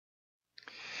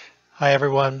Hi,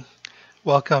 everyone.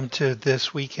 Welcome to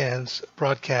this weekend's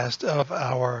broadcast of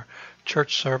our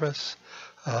church service.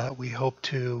 We hope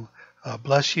to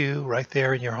bless you right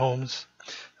there in your homes.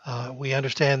 We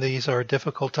understand these are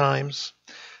difficult times.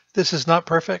 This is not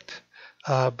perfect,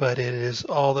 but it is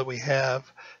all that we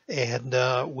have. And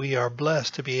we are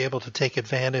blessed to be able to take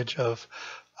advantage of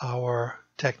our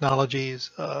technologies,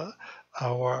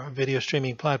 our video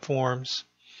streaming platforms,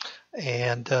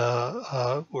 and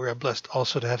we're blessed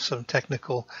also to have some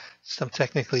technically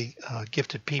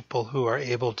gifted people who are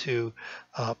able to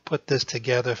put this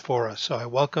together for us. So I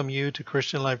welcome you to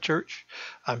Christian Life Church.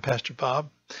 I'm Pastor Bob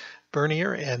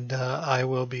Bernier, and I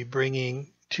will be bringing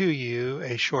to you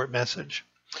a short message.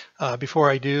 Before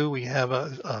I do, we have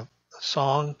a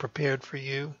song prepared for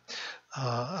you.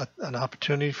 An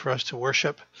opportunity for us to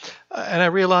worship. And I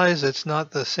realize it's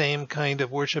not the same kind of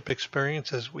worship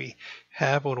experience as we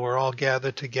have when we're all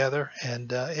gathered together.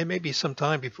 And it may be some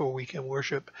time before we can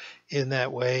worship in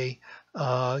that way,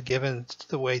 given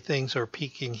the way things are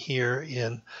peaking here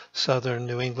in southern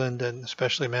New England and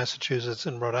especially Massachusetts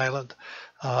and Rhode Island.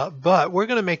 But we're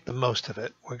going to make the most of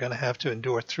it. We're going to have to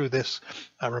endure through this.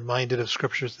 I'm reminded of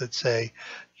scriptures that say,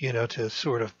 to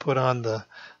sort of put on the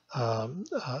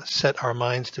set our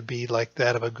minds to be like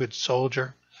that of a good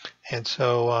soldier. And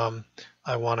so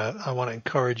I want to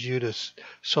encourage you to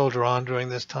soldier on during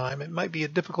this time. It might be a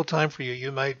difficult time for you.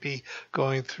 You might be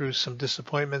going through some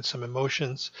disappointment, some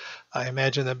emotions. I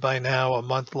imagine that by now, a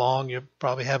month long, you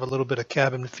probably have a little bit of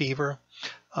cabin fever.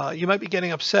 You might be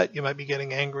getting upset. You might be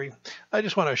getting angry. I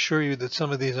just want to assure you that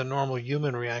some of these are normal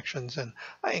human reactions, and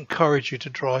I encourage you to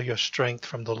draw your strength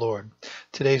from the Lord.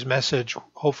 Today's message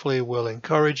hopefully will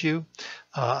encourage you.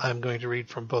 I'm going to read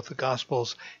from both the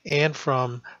Gospels and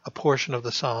from a portion of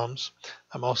the Psalms.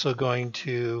 I'm also going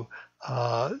to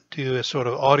do a sort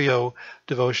of audio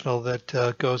devotional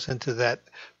that goes into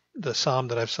the Psalm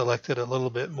that I've selected a little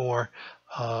bit more.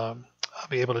 I'll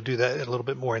be able to do that a little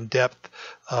bit more in depth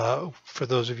for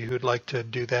those of you who'd like to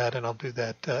do that, and I'll do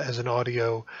that as an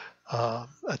audio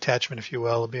attachment, if you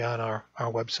will. It'll be on our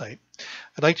website.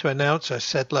 I'd like to announce, I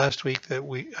said last week that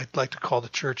I'd like to call the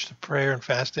church to prayer and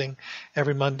fasting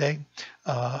every Monday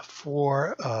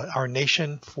for our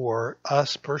nation, for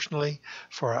us personally,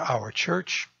 for our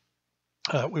church.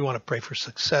 We want to pray for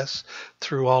success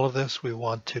through all of this. We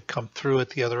want to come through at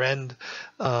the other end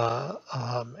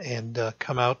and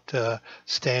come out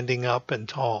standing up and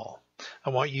tall. I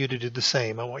want you to do the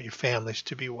same. I want your families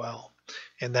to be well.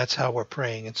 And that's how we're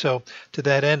praying. And so to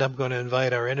that end, I'm going to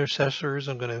invite our intercessors.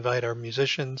 I'm going to invite our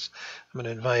musicians. I'm going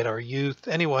to invite our youth,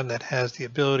 anyone that has the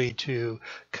ability to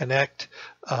connect.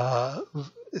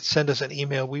 Send us an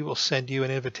email. We will send you an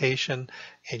invitation,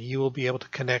 and you will be able to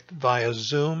connect via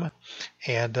Zoom,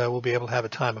 and we'll be able to have a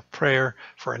time of prayer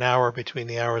for an hour between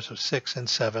the hours of 6 and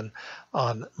 7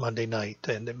 on Monday night.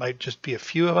 And it might just be a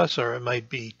few of us, or it might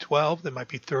be 12. There might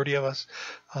be 30 of us,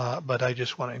 but I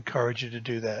just want to encourage you to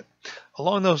do that.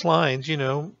 Along those lines,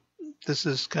 this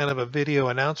is kind of a video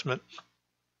announcement.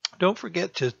 Don't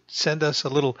forget to send us a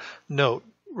little note.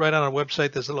 Right on our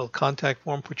website, there's a little contact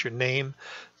form. Put your name,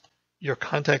 your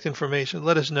contact information.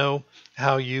 Let us know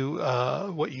how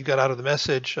what you got out of the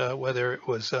message, whether it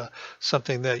was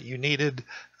something that you needed.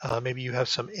 Maybe you have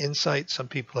some insight. Some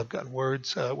people have gotten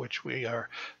words, which we are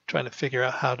trying to figure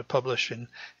out how to publish and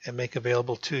make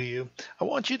available to you. I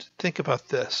want you to think about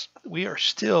this. We are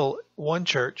still one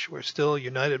church. We're still a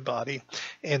united body,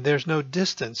 and there's no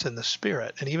distance in the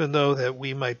spirit. And even though that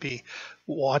we might be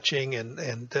watching and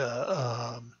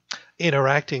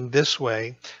interacting this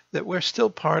way, that we're still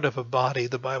part of a body.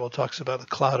 The Bible talks about a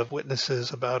cloud of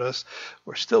witnesses about us.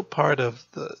 We're still part of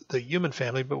the human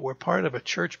family, but we're part of a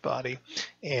church body.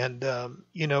 And,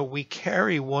 we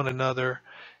carry one another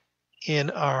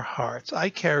in our hearts. I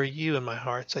carry you in my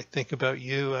hearts. I think about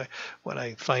you. When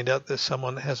I find out that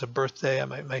someone has a birthday, I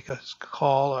might make a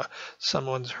call. Or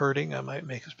someone's hurting, I might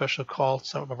make a special call.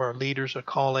 Some of our leaders are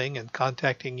calling and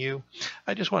contacting you.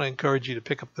 I just want to encourage you to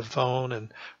pick up the phone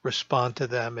and respond to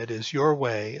them. It is your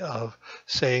way of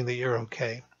saying that you're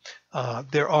okay.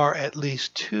 There are at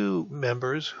least 2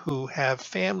 members who have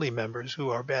family members who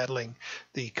are battling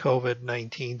the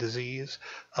COVID-19 disease.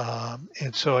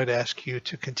 And so I'd ask you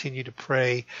to continue to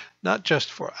pray, not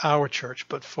just for our church,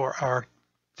 but for our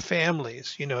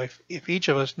families. If each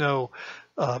of us know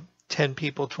 10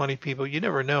 people, 20 people, you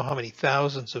never know how many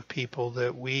thousands of people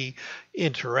that we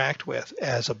interact with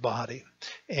as a body.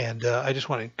 And I just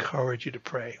want to encourage you to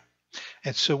pray.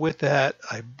 And so with that,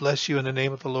 I bless you in the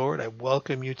name of the Lord. I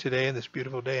welcome you today in this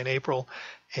beautiful day in April,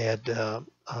 and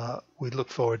we look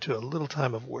forward to a little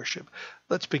time of worship.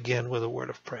 Let's begin with a word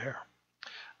of prayer.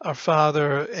 Our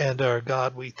Father and our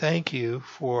God, we thank you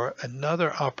for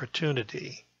another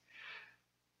opportunity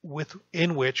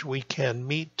in which we can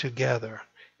meet together.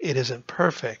 It isn't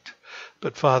perfect,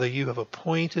 but Father, you have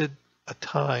appointed a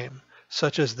time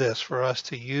such as this for us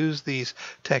to use these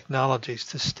technologies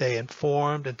to stay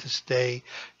informed and to stay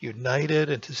united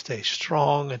and to stay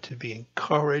strong and to be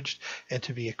encouraged and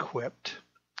to be equipped.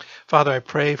 Father, I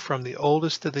pray from the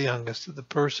oldest to the youngest, to the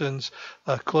persons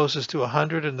closest to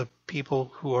 100 and the people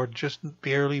who are just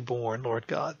barely born, Lord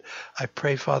God. I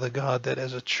pray, Father God, that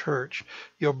as a church,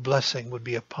 your blessing would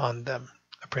be upon them.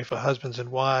 I pray for husbands and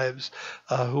wives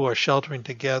who are sheltering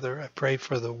together. I pray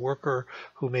for the worker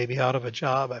who may be out of a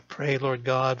job. I pray, Lord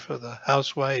God, for the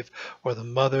housewife or the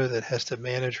mother that has to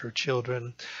manage her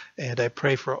children. And I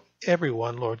pray for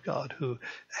everyone, Lord God, who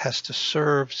has to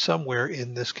serve somewhere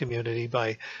in this community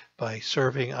by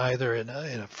serving either in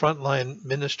a frontline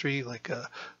ministry like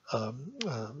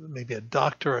maybe a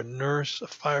doctor, a nurse, a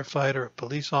firefighter, a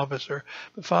police officer,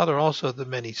 but Father, also the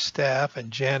many staff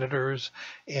and janitors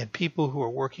and people who are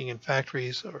working in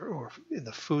factories or in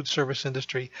the food service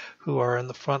industry who are in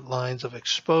the front lines of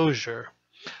exposure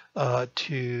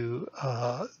to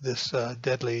this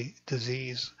deadly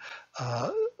disease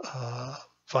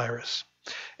virus.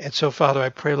 And so, Father, I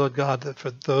pray, Lord God, that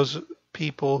for those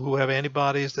people who have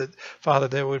antibodies, that, Father,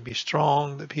 they would be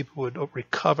strong, that people would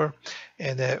recover,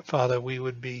 and that, Father, we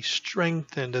would be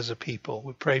strengthened as a people.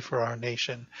 We pray for our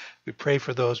nation. We pray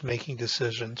for those making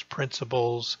decisions,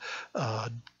 principals,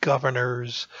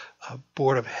 governors,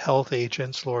 Board of Health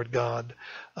agents, Lord God,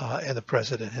 and the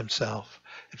President himself.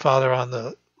 And, Father, on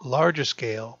the larger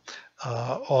scale,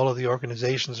 all of the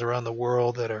organizations around the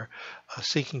world that are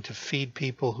seeking to feed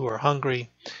people who are hungry,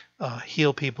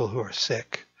 heal people who are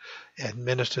sick, and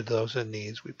minister to those in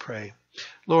need, we pray.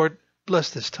 Lord, bless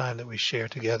this time that we share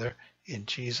together. In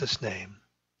Jesus' name,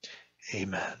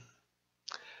 amen.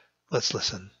 Let's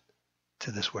listen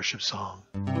to this worship song.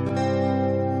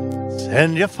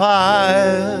 Send your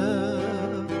fire,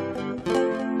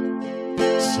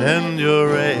 send your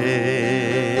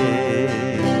rain,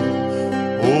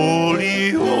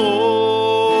 holy oil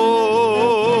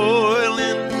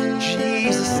in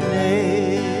Jesus'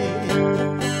 name.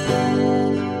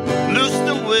 Loose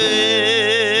the wind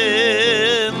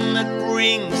that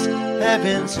brings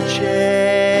heaven's change,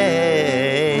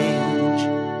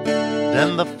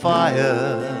 then the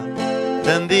fire,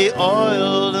 then the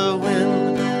oil, the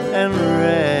wind and rain.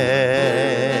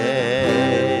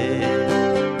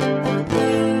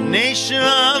 Nation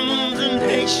to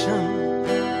nation,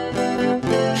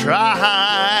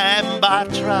 tribe by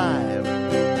tribe,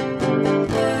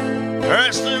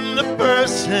 person to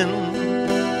person,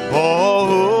 for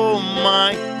whom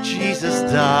my Jesus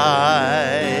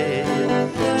died.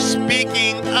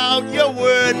 Speaking out your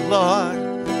word, Lord,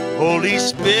 Holy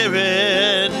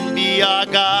Spirit, be our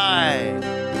guide.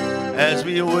 As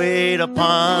we wait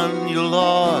upon you,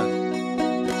 Lord,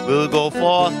 we'll go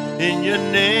forth in your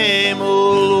name, O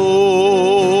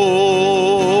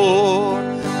Lord.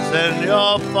 Send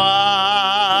your fire,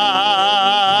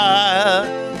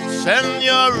 send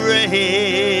your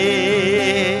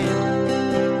rain,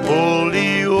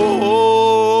 holy oil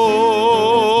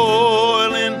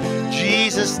in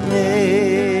Jesus'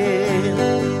 name.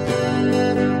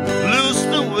 Loose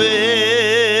the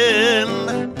wind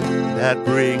that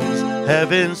brings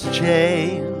heaven's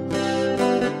change.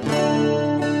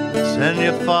 Send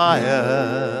your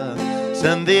fire,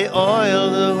 send the oil,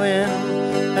 the wind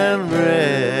and rain.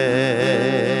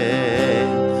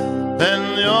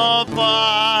 Send your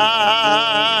fire,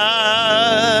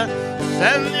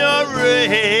 send your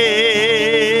rain,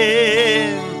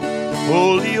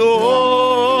 holy oil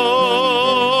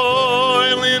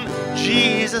in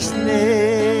Jesus'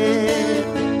 name.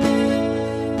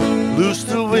 Loose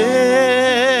the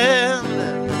wind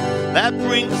that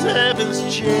brings heaven's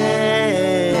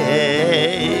change.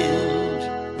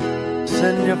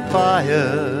 Send your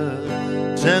fire,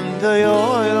 send the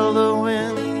oil, the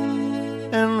wind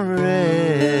and rain.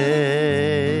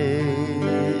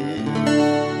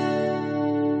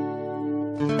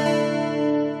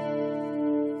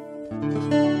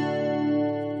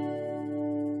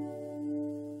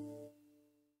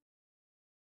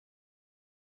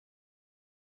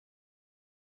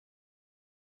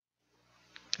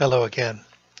 Hello again.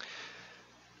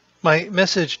 My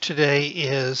message today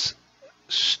is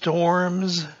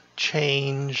storms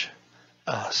change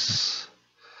us.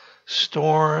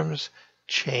 Storms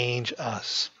change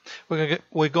us.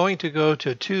 We're going to go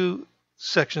to two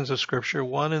sections of Scripture,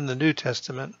 one in the New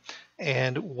Testament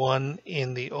and one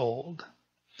in the Old.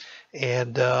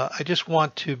 And I just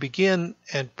want to begin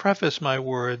and preface my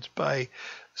words by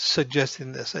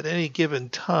suggesting this. At any given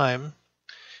time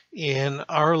in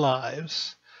our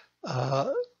lives,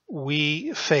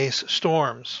 we face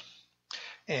storms.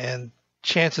 And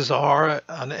chances are,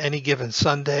 on any given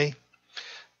Sunday,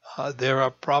 there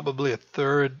are probably a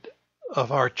third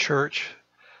of our church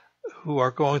who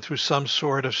are going through some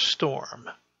sort of storm.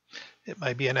 It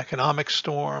might be an economic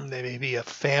storm. There may be a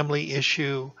family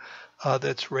issue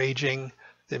that's raging.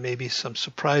 There may be some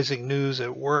surprising news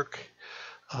at work.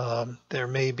 There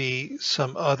may be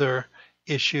some other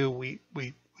issue we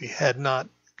had not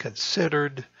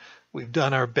considered. We've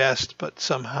done our best, but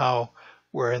somehow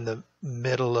we're in the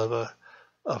middle of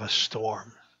a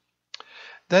storm.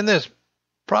 Then there's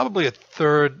probably a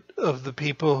third of the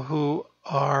people who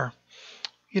are,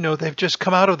 they've just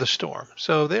come out of the storm,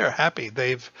 so they're happy.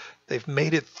 They've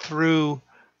made it through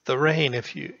the rain,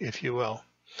 if you will.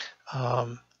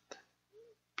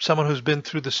 Someone who's been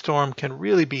through the storm can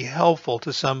really be helpful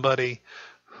to somebody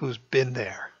who's been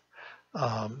there.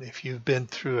 If you've been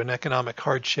through an economic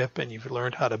hardship and you've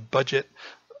learned how to budget,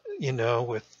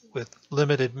 with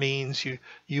limited means,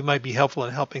 you might be helpful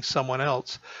in helping someone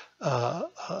else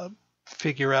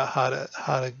figure out how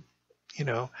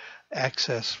to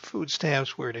access food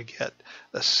stamps, where to get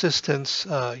assistance.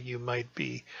 You might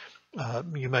be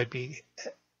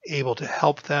able to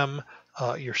help them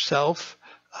yourself.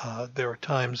 There were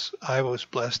times I was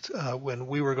blessed when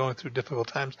we were going through difficult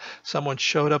times. Someone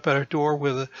showed up at our door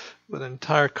with an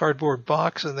entire cardboard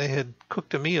box, and they had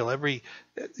cooked a meal.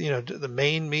 The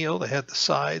main meal. They had the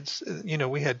sides.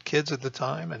 We had kids at the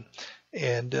time,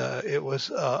 and it was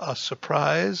a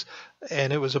surprise,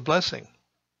 and it was a blessing.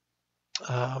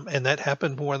 And that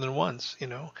happened more than once.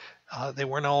 They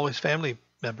weren't always family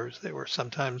members. They were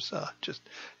sometimes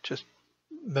just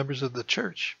members of the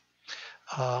church.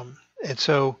 And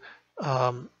so,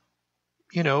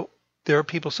 there are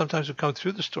people sometimes who come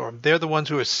through the storm. They're the ones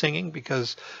who are singing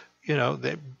because,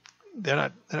 they're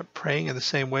not praying in the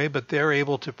same way, but they're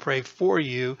able to pray for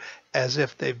you as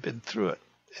if they've been through it.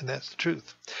 And that's the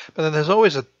truth. But then there's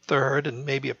always a third and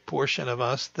maybe a portion of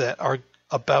us that are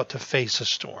about to face a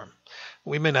storm.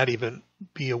 We may not even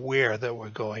be aware that we're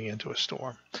going into a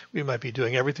storm. We might be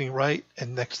doing everything right,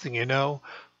 and next thing you know,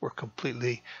 we're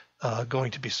completely going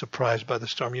to be surprised by the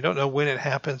storm. You don't know when it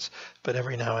happens, but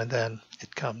every now and then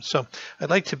it comes. So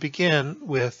I'd like to begin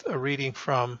with a reading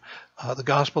from the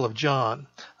Gospel of John.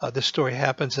 This story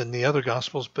happens in the other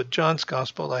Gospels, but John's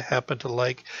Gospel I happen to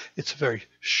like. It's a very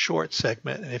short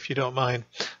segment, and if you don't mind,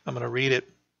 I'm going to read it.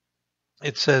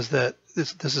 It says that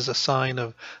this is a sign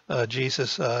of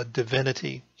Jesus'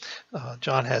 divinity.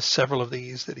 John has several of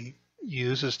these that he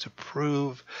uses to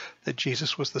prove that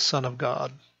Jesus was the Son of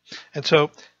God. And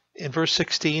so in verse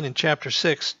 16 in chapter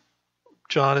 6,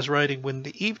 John is writing, "When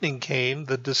the evening came,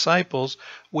 the disciples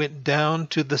went down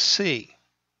to the sea.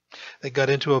 They got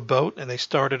into a boat and they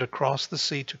started across the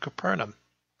sea to Capernaum.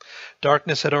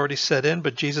 Darkness had already set in,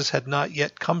 but Jesus had not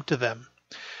yet come to them.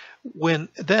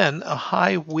 Then a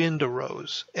high wind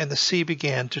arose, and the sea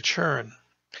began to churn.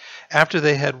 After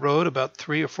they had rowed about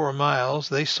 3 or 4 miles,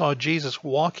 they saw Jesus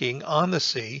walking on the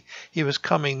sea. He was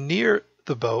coming near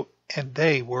the boat, and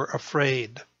they were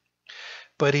afraid.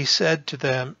 But he said to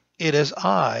them, 'It is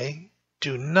I,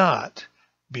 do not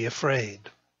be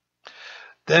afraid.'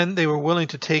 Then they were willing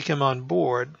to take him on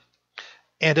board,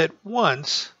 and at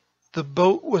once the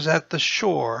boat was at the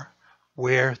shore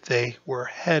where they were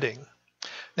heading."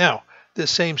 Now, the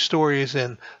same story is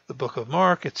in the book of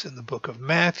Mark. It's in the book of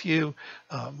Matthew.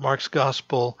 Mark's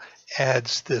gospel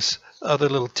adds this other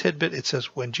little tidbit. It says,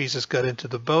 when Jesus got into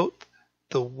the boat,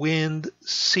 the wind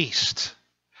ceased,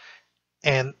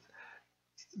 and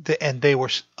they were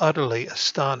utterly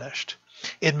astonished.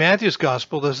 In Matthew's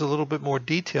gospel, there's a little bit more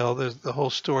detail. There's the whole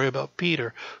story about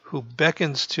Peter, who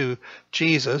beckons to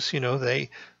Jesus.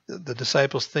 The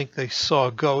disciples think they saw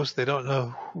a ghost. They don't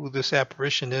know who this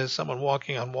apparition is, someone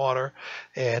walking on water.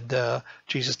 And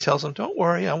Jesus tells them, "Don't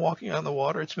worry, I'm walking on the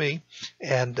water. It's me."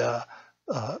 And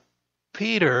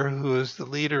Peter, who is the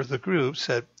leader of the group,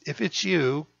 said, "If it's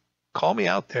you, call me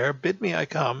out there, bid me I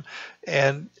come."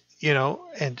 And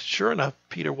sure enough,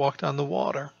 Peter walked on the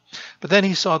water. But then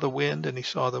he saw the wind and he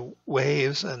saw the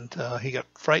waves, and he got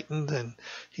frightened and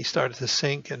he started to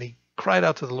sink, and he cried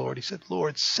out to the Lord. He said,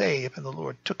 "Lord, save." And the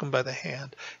Lord took him by the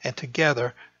hand, and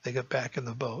together they got back in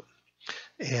the boat.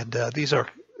 And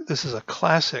this is a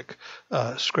classic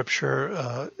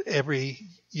scripture. Every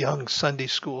young Sunday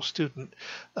school student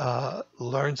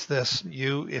learns this.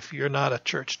 If you're not a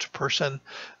churched person,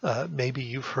 maybe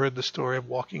you've heard the story of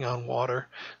walking on water,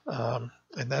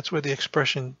 and that's where the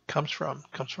expression comes from.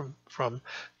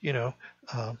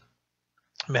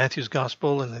 Matthew's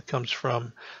gospel, and it comes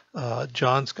from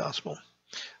John's gospel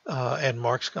and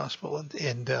Mark's gospel,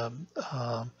 and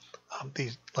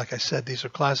these, like I said, these are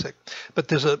classic. But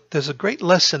there's a great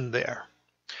lesson there.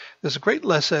 There's a great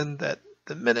lesson that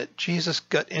the minute Jesus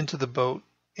got into the boat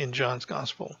in John's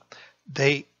gospel,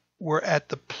 they were at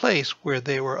the place where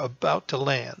they were about to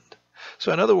land.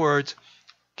 So in other words,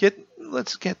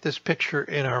 let's get this picture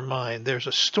in our mind. There's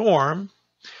a storm.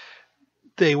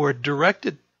 They were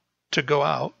directed to go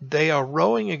out. They are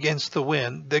rowing against the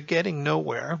wind. They're getting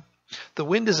nowhere. The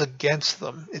wind is against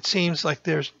them. It seems like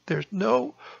there's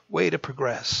no way to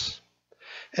progress.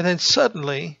 And then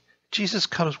suddenly, Jesus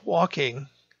comes walking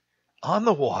on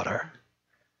the water,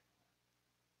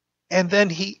 and then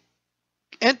he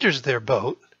enters their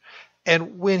boat.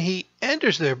 And when he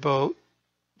enters their boat,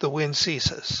 the wind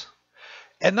ceases.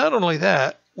 And not only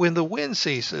that, when the wind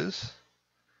ceases,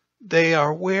 they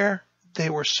are where they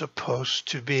were supposed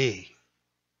to be.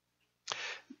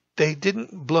 They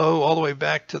didn't blow all the way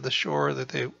back to the shore that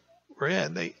they were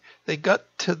in. They got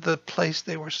to the place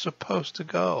they were supposed to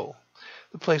go,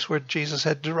 the place where Jesus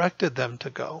had directed them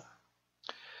to go.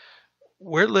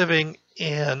 We're living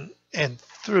in and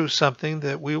through something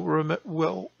that we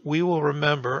will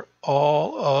remember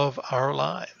all of our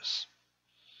lives.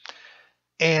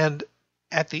 And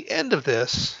at the end of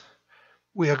this,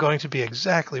 we are going to be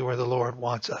exactly where the Lord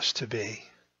wants us to be.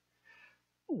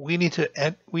 We need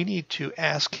to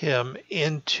ask him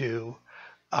into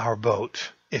our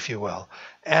boat, if you will.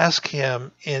 Ask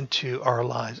him into our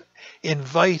lives.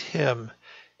 Invite him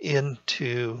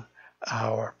into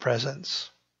our presence.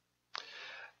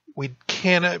 We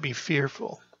cannot be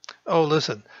fearful. Oh,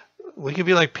 listen, we can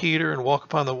be like Peter and walk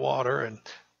upon the water. And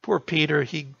poor Peter,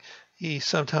 he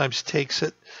sometimes takes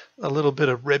it a little bit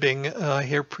of ribbing. I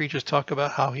hear preachers talk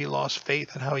about how he lost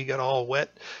faith and how he got all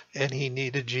wet and he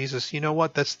needed Jesus. You know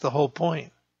what? That's the whole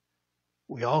point.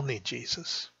 We all need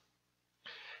Jesus.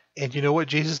 And you know what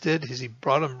Jesus did? Is he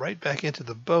brought him right back into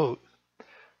the boat.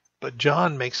 But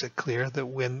John makes it clear that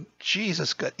when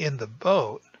Jesus got in the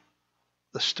boat,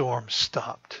 the storm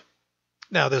stopped.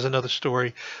 Now, there's another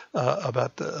story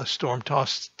about the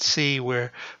storm-tossed sea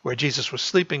where Jesus was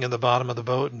sleeping in the bottom of the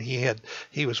boat, and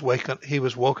he was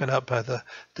woken up by the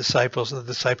disciples, and the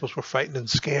disciples were frightened and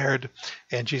scared.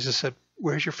 And Jesus said,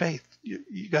 "Where's your faith?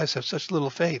 You guys have such little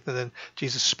faith." And then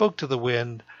Jesus spoke to the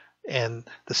wind, and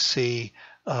the sea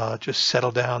just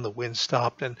settled down. The wind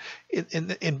stopped, and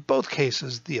in both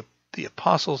cases, the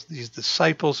apostles, these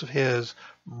disciples of his,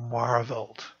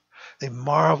 marveled. They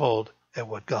marveled at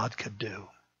what God could do.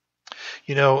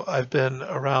 You know, I've been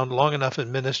around long enough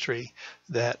in ministry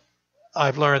that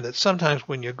I've learned that sometimes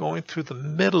when you're going through the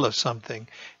middle of something,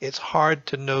 it's hard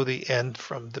to know the end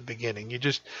from the beginning. You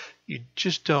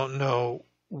just don't know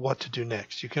what to do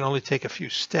next. You can only take a few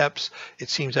steps. It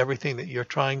seems everything that you're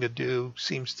trying to do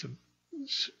seems to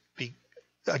be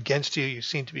against you. You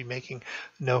seem to be making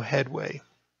no headway.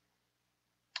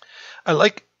 I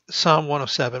like Psalm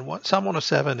 107. Psalm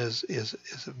 107 is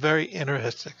a very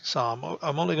interesting psalm.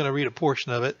 I'm only going to read a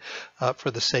portion of it for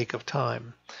the sake of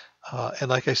time. And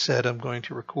like I said, I'm going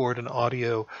to record an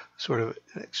audio, sort of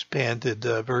expanded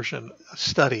version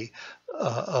study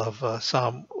of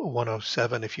Psalm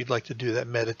 107. If you'd like to do that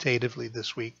meditatively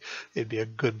this week, it'd be a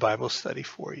good Bible study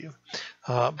for you.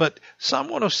 But Psalm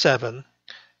 107,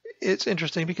 it's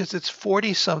interesting because it's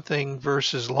 40-something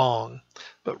verses long,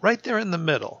 but right there in the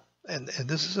middle, and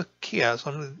this is a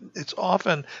chiasm. It's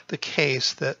often the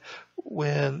case that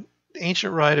when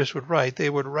ancient writers would write, they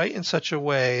would write in such a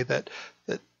way that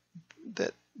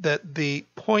the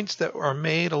points that are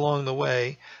made along the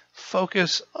way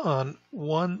focus on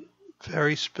one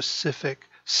very specific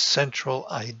central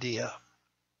idea.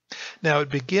 Now, it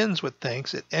begins with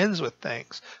thanks, it ends with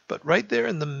thanks, but right there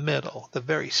in the middle, the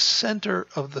very center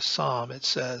of the psalm, it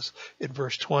says in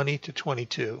verse 20 to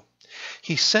 22,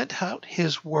 He sent out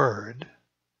His word.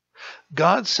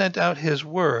 God sent out His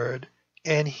word,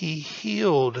 and He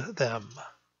healed them.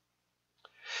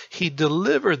 He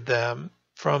delivered them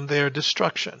from their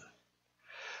destruction.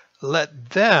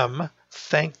 Let them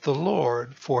thank the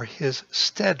Lord for His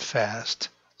steadfast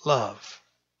love,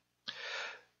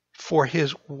 for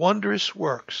His wondrous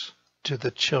works to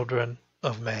the children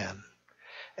of man.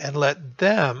 And let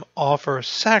them offer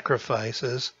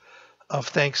sacrifices of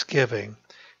thanksgiving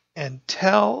and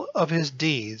tell of His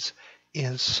deeds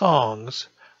in songs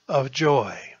of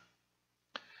joy.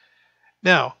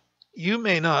 Now, you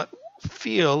may not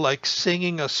feel like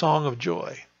singing a song of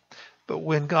joy, but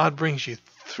when God brings you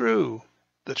through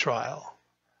the trial,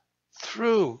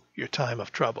 through your time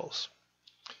of troubles,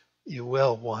 you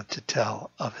will want to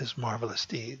tell of His marvelous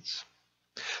deeds.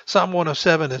 Psalm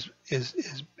 107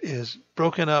 is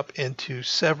broken up into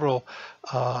several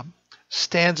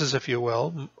stanzas, if you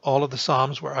will. All of the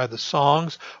Psalms were either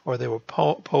songs or they were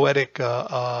poetic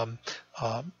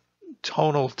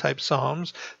tonal type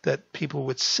psalms that people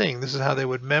would sing. This is how they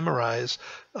would memorize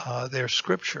their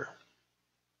scripture.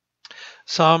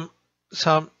 Psalm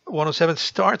 107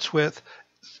 starts with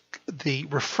the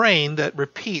refrain that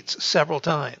repeats several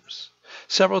times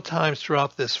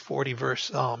throughout this 40-verse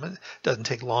psalm. It doesn't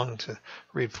take long to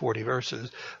read 40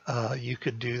 verses. You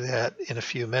could do that in a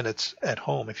few minutes at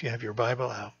home if you have your Bible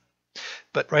out.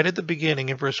 But right at the beginning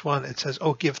in verse 1, it says,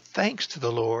 "Oh, give thanks to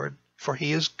the Lord, for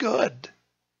he is good.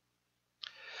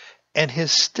 And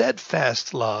his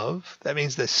steadfast love," that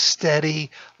means the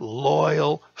steady,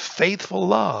 loyal, faithful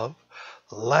love,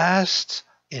 "lasts,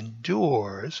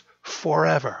 endures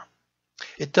forever."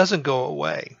 It doesn't go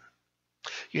away.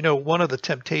 You know, one of the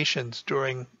temptations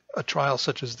during a trial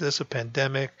such as this, a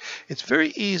pandemic, it's very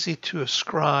easy to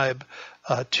ascribe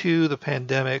to the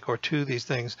pandemic or to these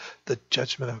things the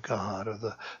judgment of God,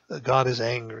 or the God is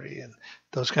angry and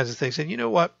those kinds of things. And you know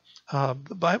what?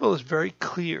 The Bible is very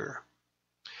clear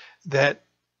that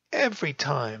every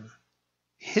time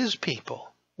his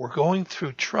people were going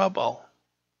through trouble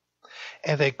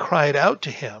and they cried out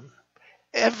to him,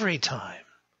 every time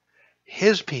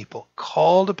his people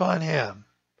called upon him,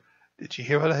 did you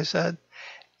hear what I said?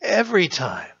 Every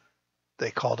time they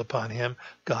called upon him,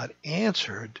 God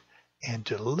answered and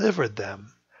delivered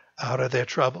them out of their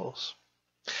troubles.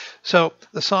 So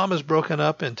the psalm is broken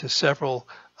up into several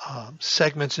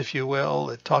segments, if you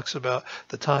will. It talks about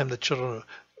the time the children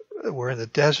were in the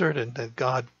desert and that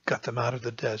God got them out of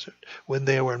the desert. When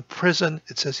they were in prison,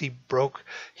 it says he broke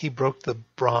the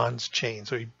bronze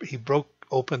chains, or he broke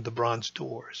open the bronze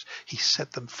doors. He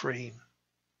set them free.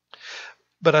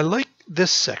 But I like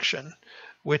this section,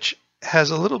 which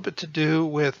has a little bit to do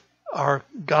with our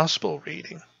gospel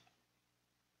reading.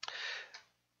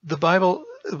 The Bible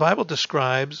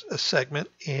describes a segment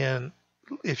in,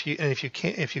 if you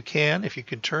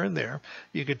can turn there,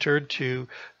 you could turn to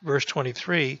verse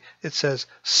 23. It says,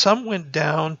 "Some went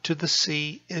down to the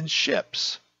sea in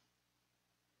ships.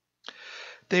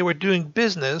 They were doing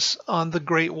business on the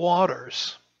great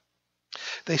waters.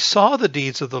 They saw the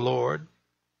deeds of the Lord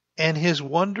and his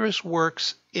wondrous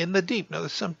works in the deep." Now,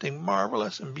 there's something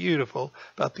marvelous and beautiful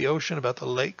about the ocean, about the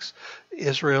lakes.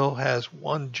 Israel has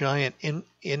one giant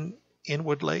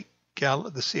inward lake,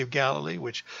 the Sea of Galilee,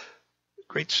 which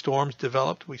great storms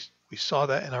developed. We saw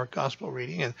that in our gospel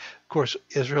reading. And of course,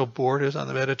 Israel borders on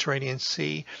the Mediterranean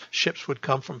Sea. Ships would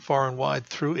come from far and wide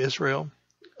through Israel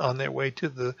on their way to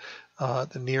the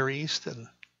Near East and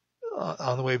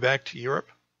on the way back to Europe.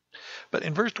 But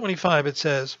in verse 25 it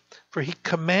says, "For he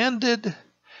commanded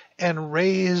and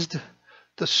raised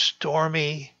the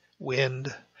stormy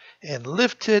wind and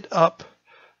lifted up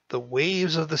the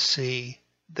waves of the sea.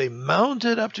 They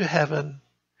mounted up to heaven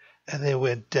and they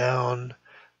went down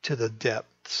to the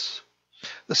depths."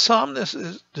 The psalmist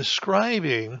is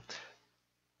describing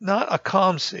not a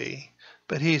calm sea,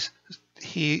 but he's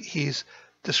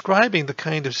describing the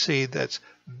kind of sea that's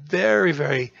very,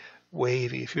 very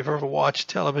wavy. If you've ever watched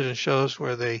television shows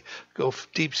where they go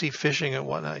deep sea fishing and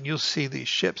whatnot, and you'll see these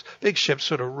ships, big ships,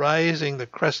 sort of rising the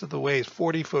crest of the waves,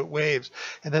 40-foot waves,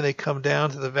 and then they come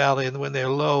down to the valley, and when they're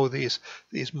low, these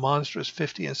monstrous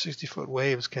 50 and 60-foot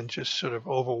waves can just sort of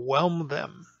overwhelm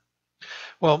them.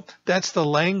 Well, that's the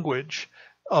language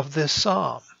of this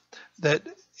psalm. That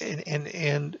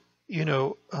and you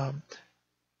know,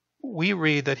 we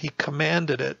read that he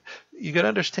commanded it. You got to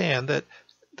understand that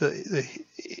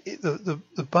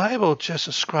the Bible just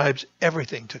ascribes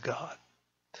everything to God.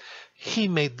 He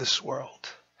made this world.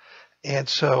 And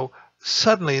so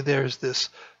suddenly there's this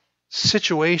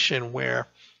situation where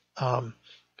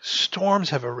storms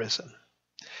have arisen,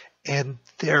 and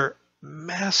they're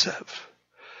massive,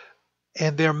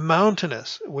 and they're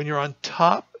mountainous. When you're on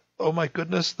top, oh my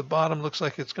goodness, the bottom looks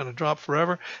like it's going to drop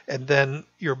forever, and then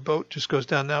your boat just goes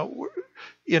down. Now,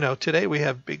 you know, today we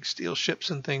have big steel ships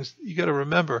and things. You got to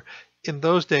remember, in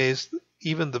those days,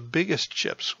 even the biggest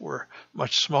ships were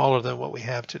much smaller than what we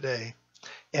have today,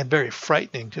 and very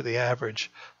frightening to the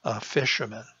average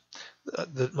fisherman.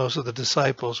 Most of the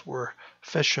disciples were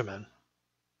fishermen.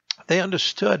 They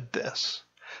understood this.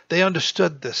 They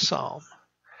understood this psalm.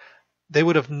 They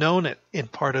would have known it in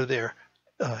part of their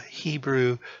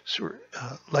Hebrew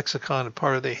lexicon and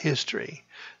part of their history,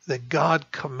 that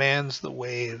God commands the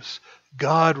waves,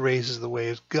 God raises the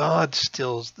waves, God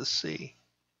stills the sea.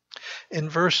 In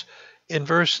verse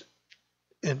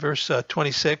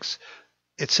 26,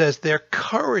 it says, "Their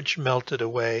courage melted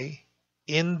away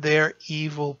in their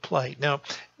evil plight." Now,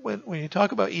 when you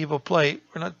talk about evil play,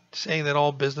 we're not saying that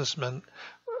all business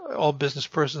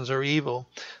persons are evil.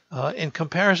 In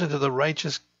comparison to the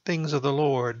righteous things of the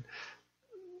Lord,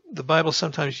 the Bible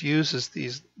sometimes uses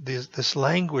this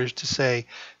language to say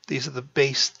these are the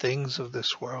base things of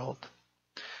this world.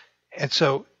 And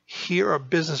so here are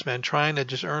businessmen trying to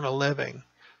just earn a living.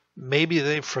 Maybe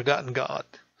they've forgotten God.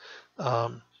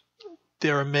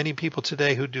 There are many people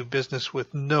today who do business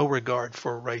with no regard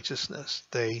for righteousness.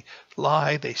 They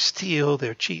lie, they steal,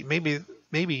 they cheat.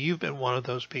 Maybe you've been one of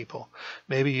those people.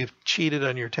 Maybe you've cheated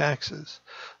on your taxes.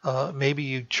 Maybe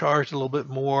you charged a little bit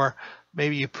more.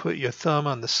 Maybe you put your thumb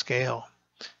on the scale.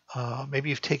 Maybe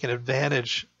you've taken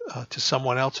advantage to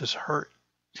someone else's hurt.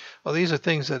 Well, these are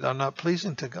things that are not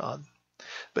pleasing to God.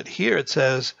 But here it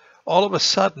says, all of a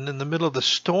sudden, in the middle of the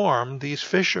storm, these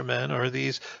fishermen or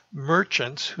these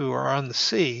merchants who are on the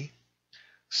sea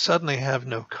suddenly have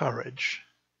no courage.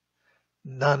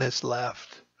 None is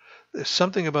left. There's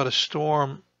something about a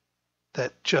storm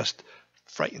that just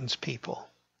frightens people.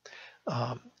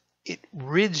 It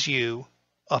rids you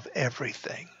of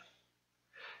everything.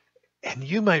 And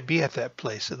you might be at that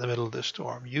place in the middle of the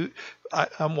storm.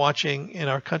 I'm watching in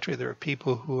our country, there are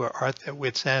people who are at their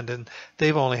wits' end, and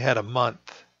they've only had a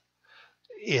month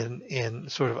in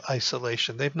sort of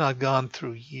isolation. They've not gone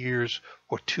through years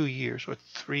or 2 years or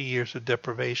 3 years of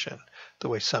deprivation the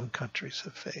way some countries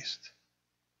have faced.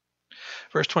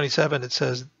 Verse 27, it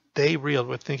says, they reeled.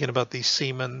 We're thinking about these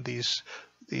seamen, these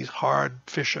hard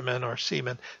fishermen or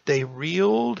seamen. They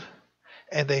reeled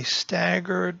and they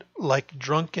staggered like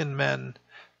drunken men.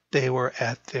 They were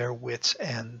at their wits'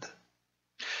 end.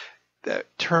 That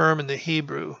term in the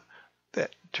Hebrew,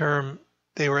 that term,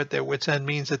 they were at their wits' end,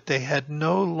 means that they had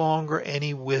no longer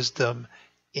any wisdom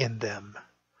in them.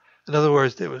 In other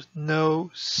words, there was no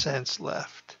sense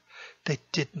left. They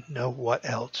didn't know what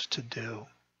else to do.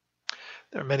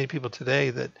 There are many people today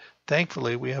that,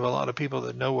 thankfully, we have a lot of people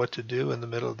that know what to do in the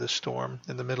middle of this storm,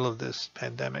 in the middle of this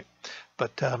pandemic.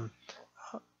 But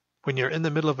when you're in the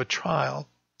middle of a trial,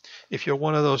 if you're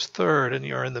one of those third and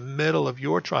you're in the middle of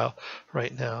your trial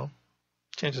right now,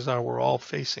 chances are we're all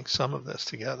facing some of this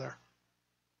together.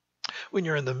 When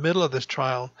you're in the middle of this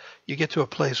trial, you get to a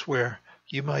place where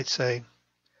you might say,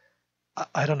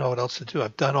 I don't know what else to do.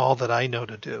 I've done all that I know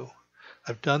to do.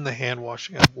 I've done the hand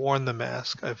washing. I've worn the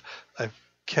mask. I've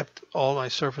kept all my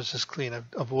surfaces clean. I've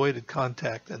avoided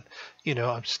contact. And,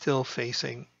 I'm still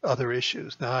facing other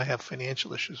issues. Now I have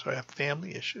financial issues, or I have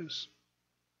family issues.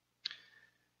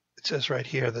 It says right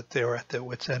here that they were at their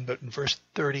wits' end. But in verse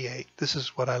 38, this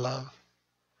is what I love.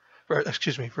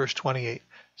 Verse 28.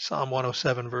 Psalm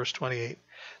 107, verse 28.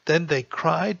 Then they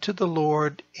cried to the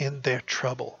Lord in their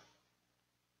trouble,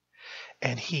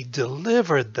 and he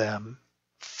delivered them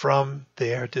from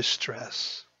their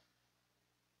distress.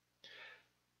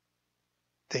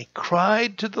 They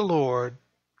cried to the Lord,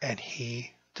 and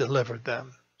he delivered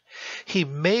them. He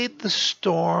made the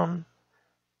storm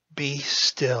be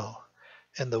still,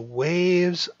 and the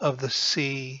waves of the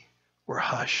sea were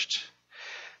hushed.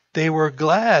 They were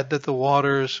glad that the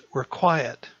waters were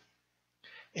quiet,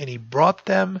 and he brought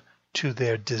them to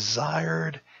their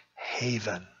desired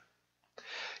haven.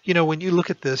 When you look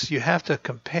at this, you have to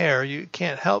compare. You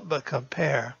can't help but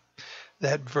compare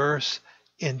that verse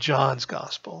in John's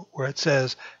Gospel where it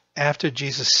says, after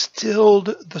Jesus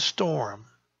stilled the storm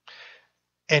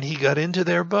and he got into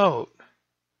their boat,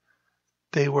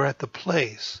 they were at the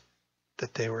place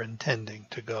that they were intending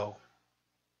to go.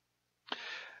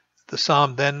 The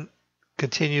psalm then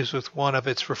continues with one of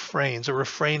its refrains. A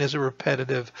refrain is a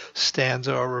repetitive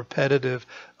stanza or repetitive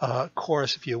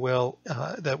chorus, if you will,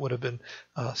 that would have been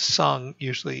sung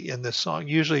usually in this song.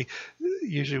 Usually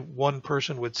one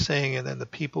person would sing and then the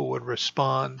people would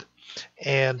respond.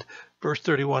 And verse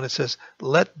 31, it says,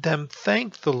 let them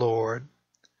thank the Lord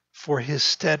for his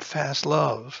steadfast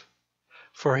love,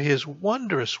 for his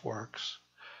wondrous works,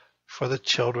 for the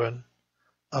children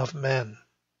of men.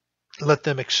 Let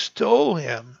them extol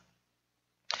him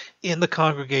in the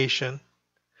congregation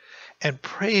and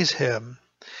praise him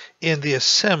in the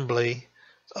assembly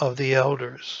of the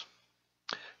elders.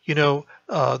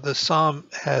 The psalm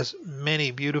has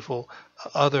many beautiful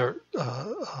other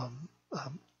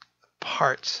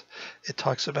parts. It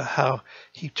talks about how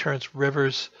he turns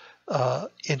rivers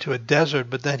into a desert,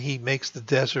 but then he makes the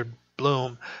desert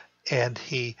bloom, and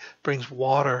he brings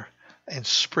water and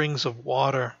springs of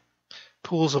water,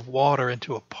 pools of water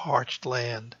into a parched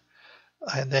land.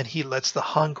 And then he lets the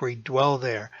hungry dwell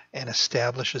there and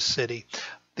establish a city.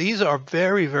 These are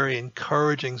very, very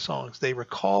encouraging songs. They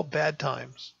recall bad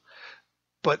times,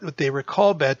 but they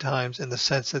recall bad times in the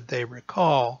sense that they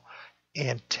recall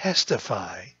and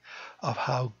testify of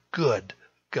how good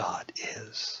God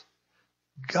is.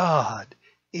 God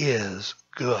is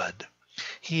good.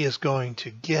 He is going to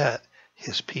get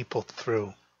his people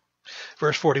through.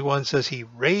 Verse 41 says he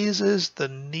raises the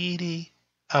needy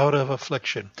out of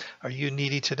affliction. Are you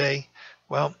needy today?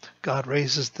 Well, God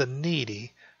raises the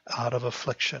needy out of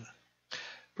affliction.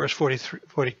 Verse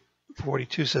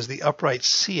 42 says the upright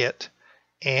see it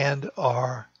and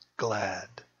are glad.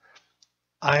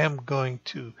 I am going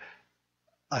to,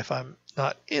 if I'm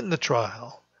not in the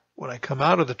trial, when I come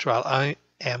out of the trial, I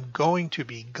am going to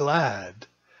be glad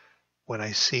when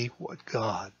I see what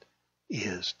God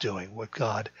is doing, what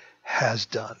God has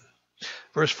done.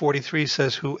 Verse 43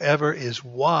 says, whoever is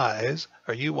wise,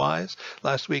 are you wise?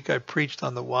 Last week I preached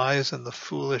on the wise and the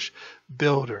foolish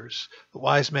builders. The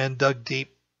wise man dug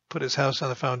deep, put his house on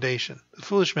the foundation. The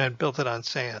foolish man built it on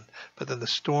sand. But then the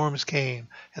storms came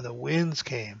and the winds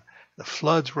came. The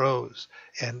floods rose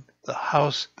and the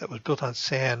house that was built on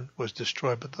sand was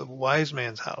destroyed. But the wise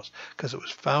man's house, because it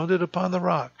was founded upon the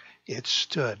rock, it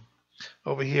stood.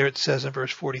 Over here it says in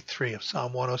verse 43 of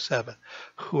Psalm 107,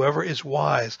 whoever is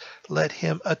wise, let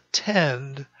him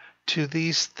attend to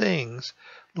these things.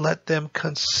 Let them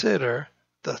consider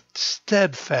the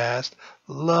steadfast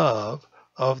love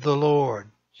of the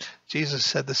Lord. Jesus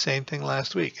said the same thing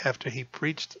last week after he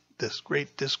preached this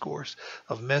great discourse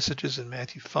of messages in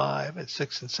Matthew 5 and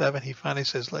 6 and 7. He finally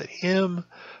says, let him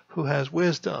who has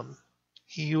wisdom,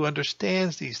 he who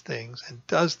understands these things and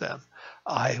does them,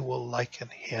 I will liken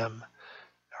him,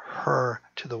 her,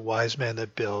 to the wise man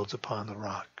that builds upon the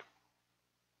rock.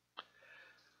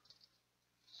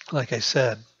 Like I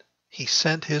said, he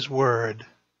sent his word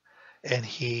and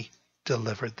he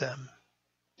delivered them.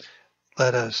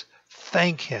 Let us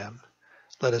thank him.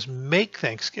 Let us make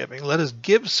thanksgiving. Let us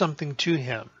give something to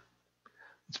him.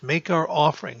 Let's make our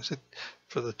offerings.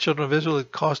 For the children of Israel,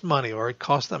 it cost money, or it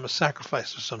cost them a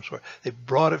sacrifice of some sort. They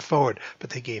brought it forward, but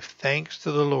they gave thanks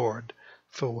to the Lord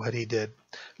for what he did.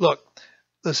 Look,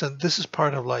 listen, this is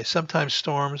part of life. Sometimes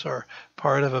storms are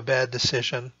part of a bad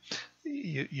decision.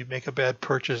 You make a bad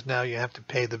purchase, now you have to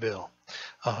pay the bill.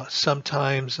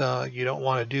 Sometimes you don't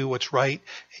want to do what's right,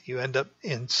 and you end up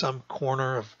in some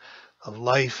corner of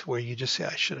life where you just say,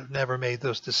 I should have never made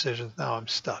those decisions, now I'm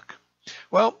stuck.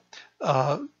 Well,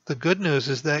 the good news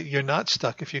is that you're not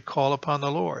stuck if you call upon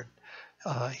the Lord.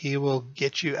 He will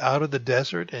get you out of the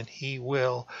desert, and he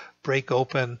will break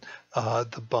open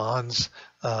the bonds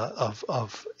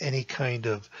of any kind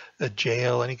of a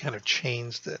jail, any kind of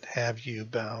chains that have you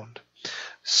bound.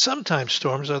 Sometimes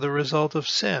storms are the result of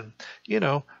sin. You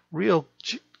know, real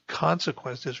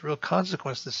consequence. There's real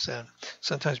consequence to sin.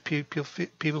 Sometimes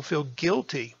people feel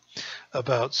guilty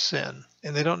about sin,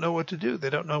 and they don't know what to do.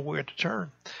 They don't know where to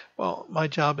turn. Well, my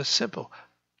job is simple.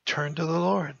 Turn to the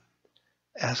Lord.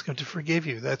 Ask him to forgive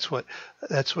you. That's what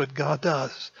God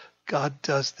does. God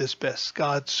does this best.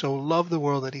 God so loved the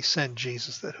world that he sent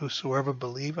Jesus, that whosoever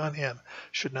believe on him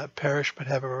should not perish but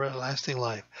have everlasting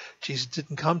life. Jesus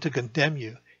didn't come to condemn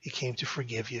you. He came to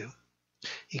forgive you.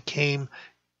 He came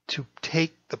to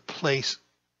take the place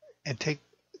and take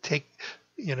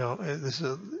you know, this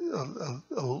is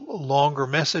a longer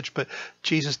message, but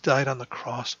Jesus died on the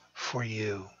cross for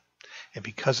you. And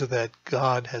because of that,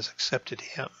 God has accepted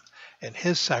him and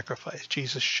his sacrifice.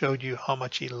 Jesus showed you how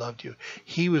much he loved you.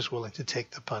 He was willing to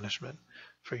take the punishment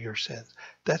for your sins.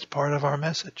 That's part of our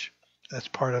message. That's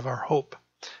part of our hope.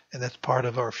 And that's part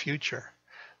of our future.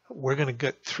 We're going to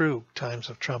get through times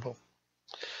of trouble.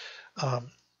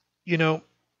 You know,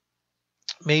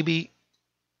 maybe,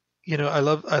 you know, I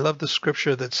love the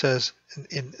scripture that says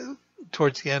in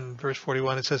towards the end, verse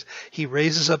 41, it says, he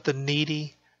raises up the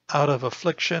needy out of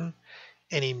affliction,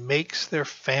 and he makes their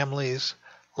families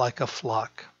like a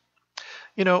flock.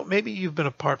 You know, maybe you've been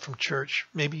apart from church.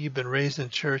 Maybe you've been raised in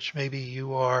church. Maybe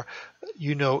you are,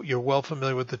 you know, you're well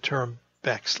familiar with the term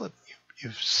backslid.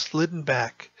 You've slidden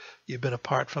back. You've been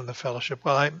apart from the fellowship.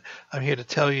 Well, I'm here to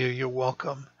tell you, you're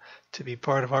welcome to be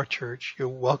part of our church. You're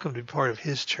welcome to be part of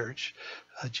his church.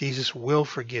 Jesus will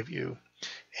forgive you,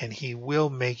 and he will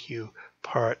make you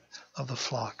part of the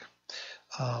flock.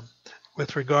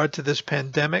 With regard to this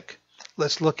pandemic,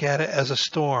 let's look at it as a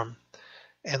storm,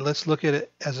 and let's look at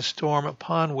it as a storm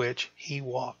upon which he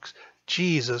walks.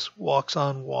 Jesus walks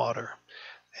on water,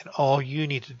 and all you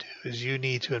need to do is you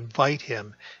need to invite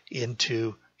him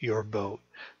into your boat.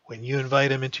 When you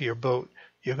invite him into your boat,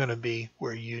 you're going to be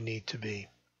where you need to be.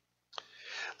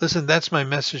 Listen, that's my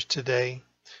message today.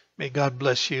 May God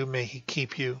bless you. May he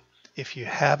keep you. If you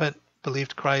haven't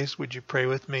believed Christ, would you pray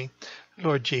with me?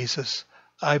 Lord Jesus,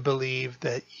 I believe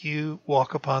that you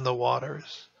walk upon the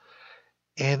waters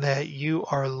and that you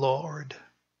are Lord.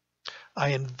 I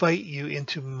invite you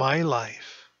into my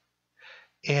life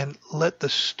and let the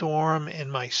storm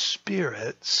in my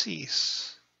spirit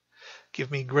cease. Give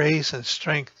me grace and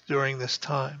strength during this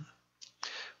time.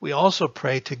 We also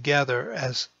pray together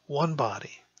as one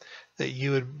body that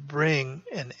you would bring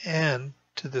an end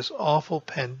to this awful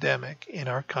pandemic in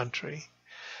our country.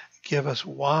 Give us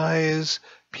wise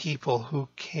people who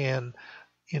can,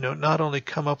 not only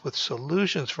come up with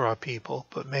solutions for our people,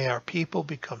 but may our people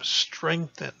become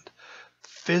strengthened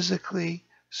physically,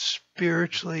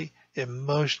 spiritually,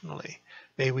 emotionally.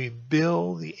 May we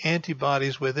build the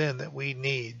antibodies within that we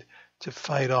need to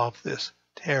fight off this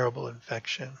terrible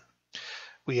infection.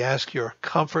 We ask your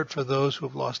comfort for those who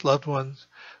have lost loved ones.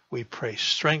 We pray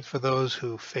strength for those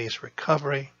who face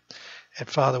recovery. And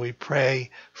Father, we pray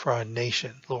for our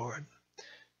nation, Lord,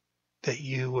 that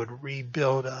you would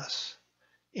rebuild us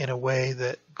in a way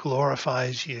that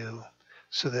glorifies you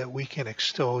so that we can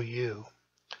extol you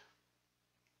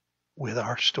with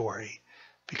our story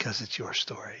because it's your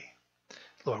story.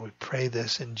 Lord, we pray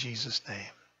this in Jesus'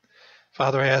 name.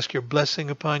 Father, I ask your blessing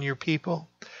upon your people.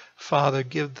 Father,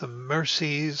 give them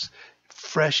mercies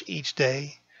fresh each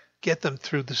day. Get them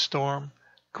through the storm.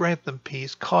 Grant them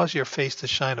peace. Cause your face to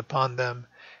shine upon them.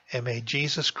 And may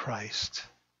Jesus Christ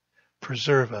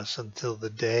preserve us until the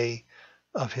day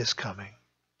of his coming.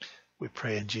 We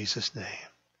pray in Jesus' name.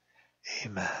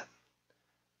 Amen.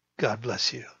 God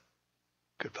bless you.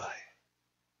 Goodbye.